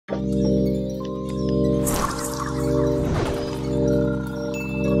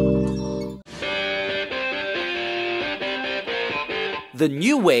the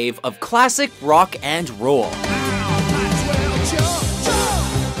new wave of classic rock and roll.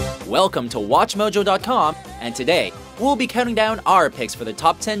 Welcome to WatchMojo.com, and today we'll be counting down our picks for the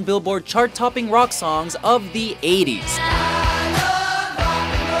top 10 Billboard chart-topping rock songs of the 80s.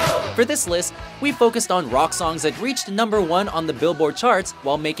 For this list, we focused on rock songs that reached #1 on the Billboard charts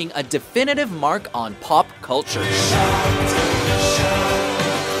while making a definitive mark on pop culture.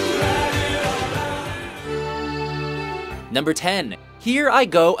 Number 10, Here I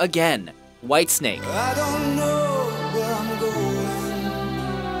Go Again, Whitesnake. I don't know where I'm going,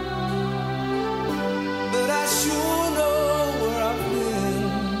 but I sure know where I've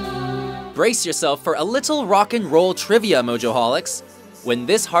been. Brace yourself for a little rock and roll trivia, Mojoholics. When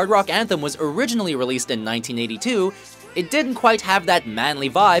this hard rock anthem was originally released in 1982, it didn't quite have that manly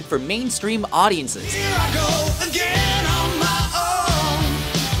vibe for mainstream audiences. Here I go again on my own,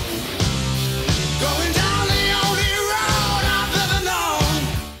 going down the only road I've ever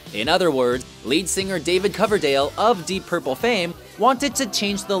known. In other words, lead singer David Coverdale of Deep Purple fame wanted to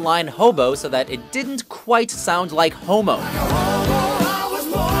change the line hobo so that it didn't quite sound like homo.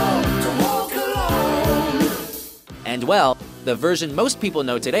 And well, the version most people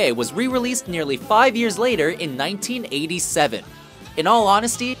know today was re-released nearly 5 years later in 1987. In all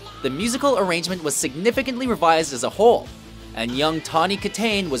honesty, the musical arrangement was significantly revised as a whole, and young Tawny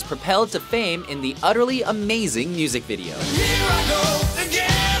Katane was propelled to fame in the utterly amazing music video. Here I go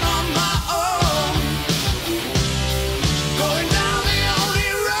again on my own, going down the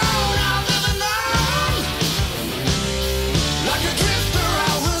only road I've ever known. Like a drifter,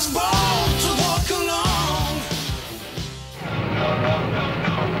 I was born to walk alone.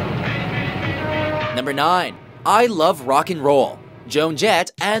 Number 9, I Love Rock and Roll, Joan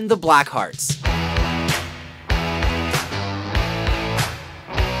Jett and the Blackhearts.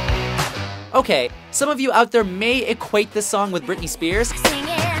 Okay, some of you out there may equate this song with Britney Spears, Singing,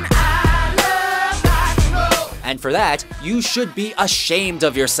 I love rock and roll. and for that, you should be ashamed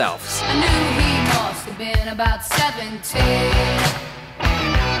of yourselves. I knew he must have been about 17.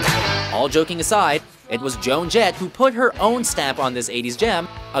 All joking aside, it was Joan Jett who put her own stamp on this 80s gem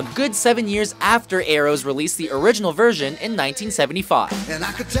a good 7 years after Arrows released the original version in 1975. And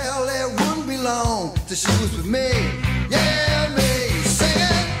I could tell it wouldn't be long till she was with me. Yeah, me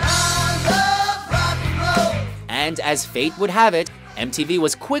singing, I love rock and roll. And as fate would have it, MTV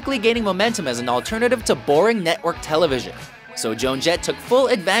was quickly gaining momentum as an alternative to boring network television. So Joan Jett took full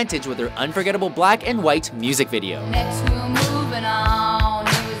advantage with her unforgettable black and white music video. Next we're moving on.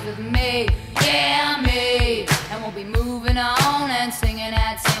 He was with me, yeah, me. And we'll be moving on and singing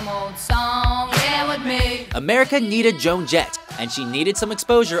that same old song, yeah, with me. America needed Joan Jett, and she needed some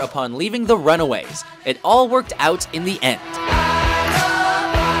exposure upon leaving the Runaways. It all worked out in the end.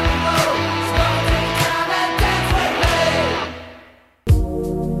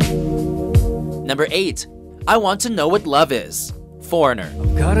 Number 8, I Want to Know What Love Is, Foreigner.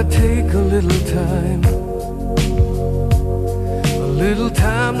 Gotta take a little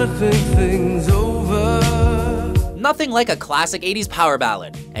time to think things over. Nothing like a classic 80s power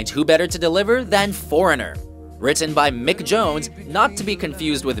ballad, and who better to deliver than Foreigner? Written by Mick Jones, not to be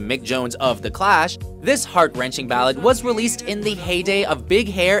confused with Mick Jones of The Clash, this heart-wrenching ballad was released in the heyday of big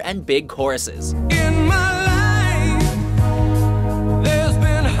hair and big choruses. In my life, there's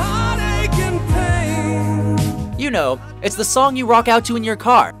been heartache and pain. You know, it's the song you rock out to in your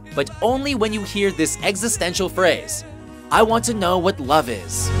car, but only when you hear this existential phrase, I want to know what love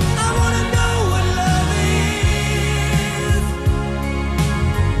is. I wanna know what love is.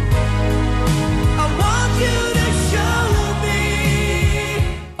 I want you to show me.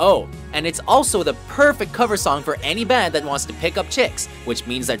 Oh, and it's also the perfect cover song for any band that wants to pick up chicks, which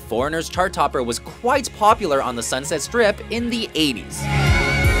means that Foreigner's chart topper was quite popular on the Sunset Strip in the 80s.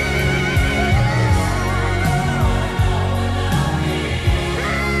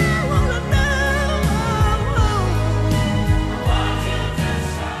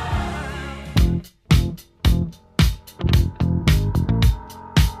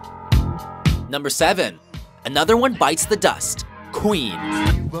 Number 7, another one bites the dust, Queen.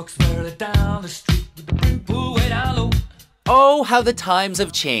 Oh, how the times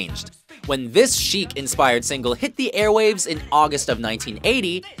have changed. When this chic-inspired single hit the airwaves in August of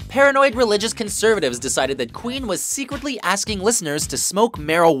 1980, paranoid religious conservatives decided that Queen was secretly asking listeners to smoke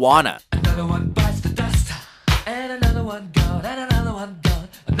marijuana. Another one bites the dust, and another one gone, and another one gone,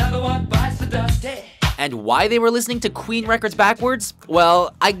 another one bites the dust, hey. And why they were listening to Queen records backwards?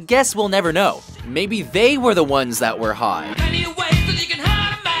 Well, I guess we'll never know. Maybe they were the ones that were high.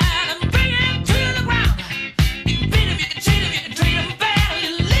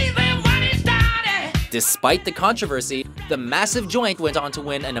 Despite the controversy, The massive joint went on to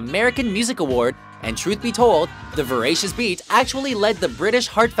win an American Music Award, and truth be told, the voracious beat actually led the British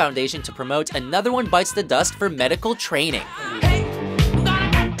Heart Foundation to promote Another One Bites the Dust for medical training. Hey, I'm gonna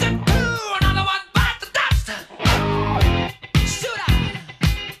get to do another one bites the dust. Shoot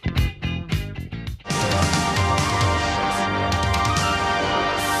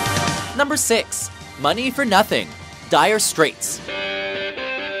out. Number 6. Money for Nothing, Dire Straits.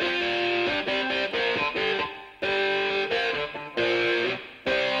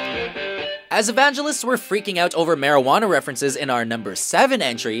 As evangelists were freaking out over marijuana references in our number 7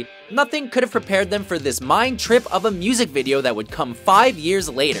 entry, nothing could have prepared them for this mind trip of a music video that would come 5 years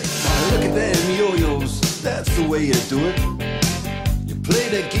later. Look at them yo-yos, that's the way you do it. You play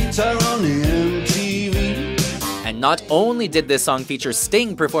the guitar on the MTV. And not only did this song feature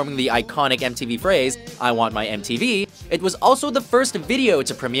Sting performing the iconic MTV phrase, "I want my MTV," it was also the first video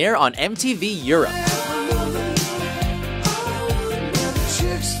to premiere on MTV Europe.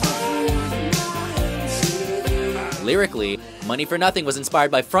 Lyrically, Money for Nothing was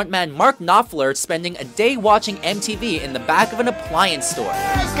inspired by frontman Mark Knopfler spending a day watching MTV in the back of an appliance store.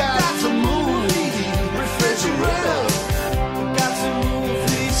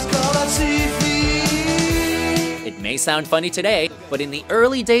 It may sound funny today, but in the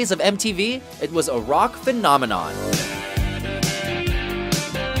early days of MTV, it was a rock phenomenon.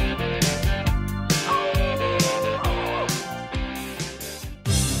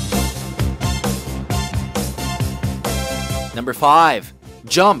 Number 5.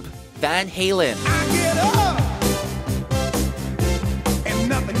 Jump, Van Halen. I get up, and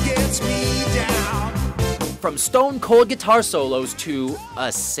nothing gets me down. From stone cold guitar solos to a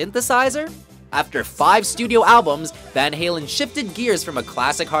synthesizer? After 5 studio albums, Van Halen shifted gears from a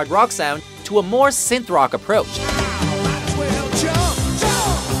classic hard rock sound to a more synth rock approach. Might as well jump,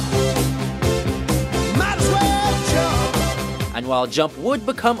 jump. Might as well jump. And while Jump would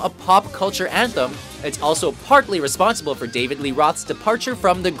become a pop culture anthem, it's also partly responsible for David Lee Roth's departure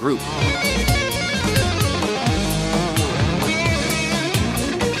from the group.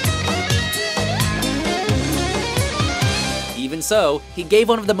 Even so, he gave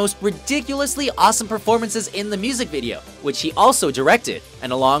one of the most ridiculously awesome performances in the music video, which he also directed,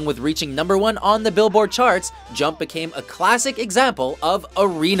 and along with reaching number 1 on the Billboard charts, Jump became a classic example of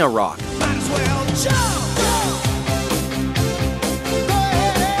arena rock. Might as well jump.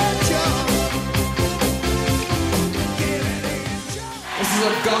 This is a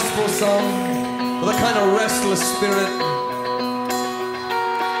gospel song with a kind of restless spirit.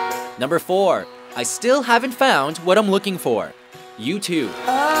 Number 4. I Still Haven't Found What I'm Looking For, U2.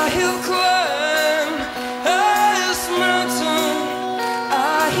 I have climbed highest mountain,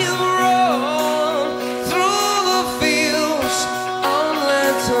 I have rolled through the fields, only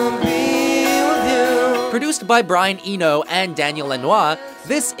to be with you. Produced by Brian Eno and Daniel Lanois,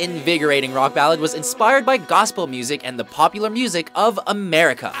 this invigorating rock ballad was inspired by gospel music and the popular music of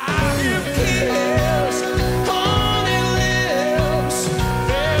America.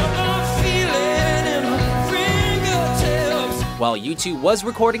 While U2 was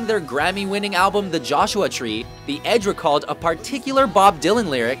recording their Grammy-winning album The Joshua Tree, The Edge recalled a particular Bob Dylan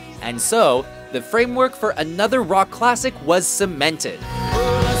lyric, and so, the framework for another rock classic was cemented.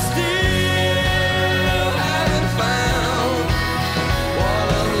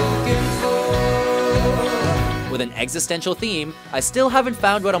 With an existential theme, I Still Haven't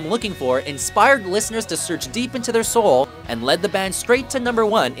Found What I'm Looking For inspired listeners to search deep into their soul and led the band straight to number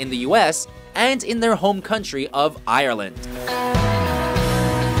 1 in the US and in their home country of Ireland.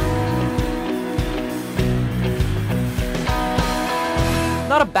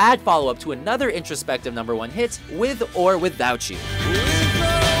 Not a bad follow-up to another introspective number 1 hit, With or Without You.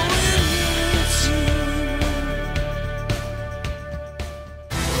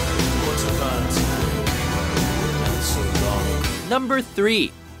 Number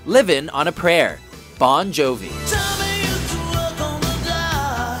 3. Livin' on a Prayer, Bon Jovi.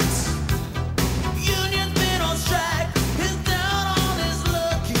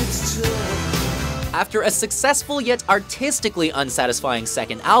 After a successful yet artistically unsatisfying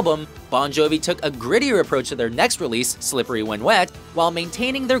second album, Bon Jovi took a grittier approach to their next release, Slippery When Wet, while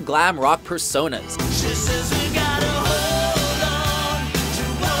maintaining their glam rock personas.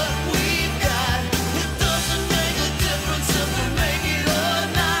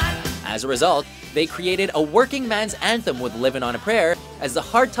 As a result, they created a working man's anthem with Livin' on a Prayer, as the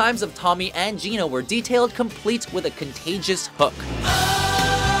hard times of Tommy and Gino were detailed complete with a contagious hook.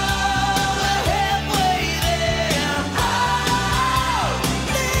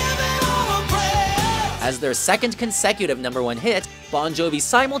 As their second consecutive #1 hit, Bon Jovi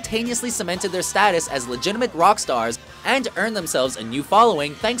simultaneously cemented their status as legitimate rock stars and earned themselves a new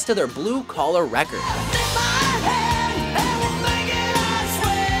following thanks to their Blue Collar record.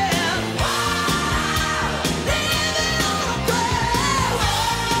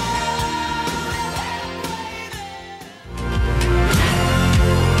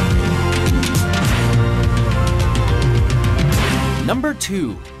 Number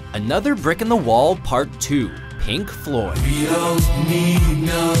 2, Another Brick in the Wall Part 2, Pink Floyd. We don't need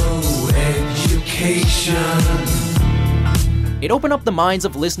no education. It opened up the minds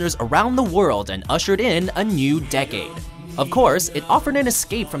of listeners around the world and ushered in a new decade. Of course, it offered an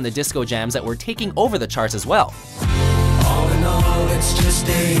escape from the disco jams that were taking over the charts as well. All in all, it's just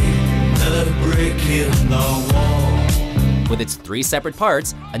another brick in the wall. With its 3 separate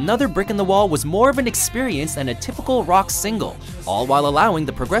parts, Another Brick in the Wall was more of an experience than a typical rock single, all while allowing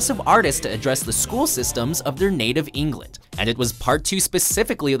the progressive artists to address the school systems of their native England. And it was Part 2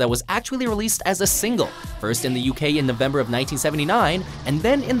 specifically that was actually released as a single, first in the UK in November of 1979, and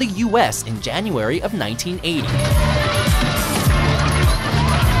then in the US in January of 1980.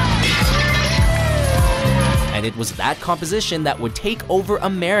 And it was that composition that would take over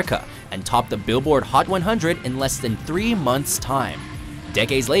America and top the Billboard Hot 100 in less than 3 months' time.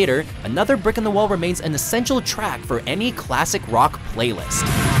 Decades later, Another Brick in the Wall remains an essential track for any classic rock playlist.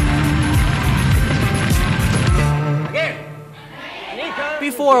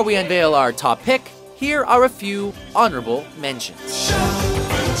 Before we unveil our top pick, here are a few honorable mentions.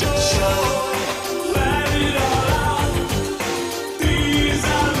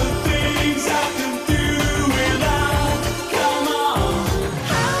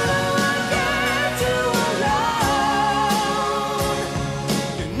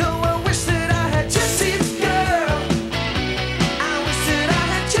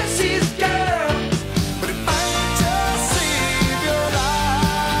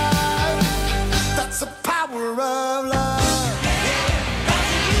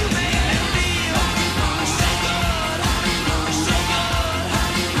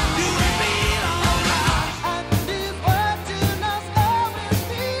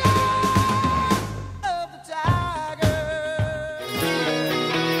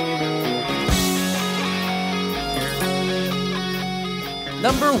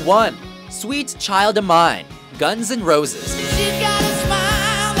 Number 1, Sweet Child of Mine, Guns N' Roses. She's got a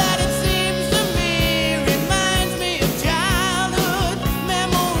smile that it seems to me reminds me of childhood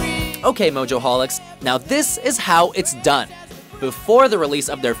memories. Okay, Mojoholics, now this is how it's done. Before the release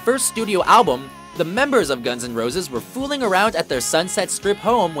of their first studio album, the members of Guns N' Roses were fooling around at their Sunset Strip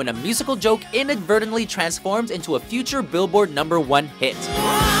home when a musical joke inadvertently transformed into a future Billboard #1 hit.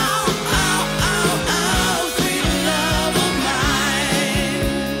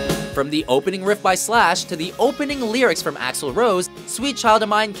 From the opening riff by Slash to the opening lyrics from Axl Rose, Sweet Child of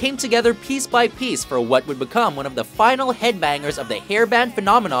Mine came together piece by piece for what would become one of the final headbangers of the hairband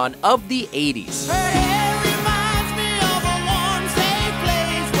phenomenon of the 80s. Her hair reminds me of a warm, safe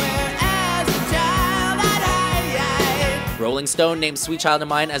place where as a child I'd hide. Rolling Stone named Sweet Child of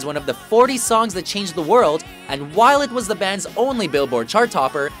Mine as one of the 40 songs that changed the world, and while it was the band's only Billboard chart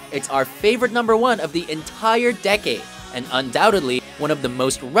topper, it's our favorite #1 of the entire decade, and undoubtedly one of the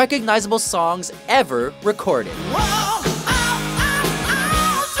most recognizable songs ever recorded. Whoa,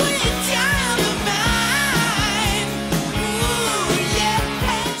 sweet child of mine. Ooh,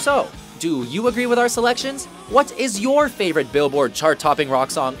 yeah. So, do you agree with our selections? What is your favorite Billboard chart-topping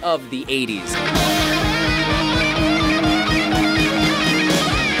rock song of the 80s?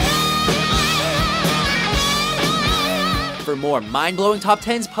 For more mind-blowing top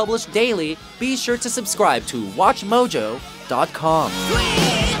 10s published daily, be sure to subscribe to WatchMojo.com. Sweet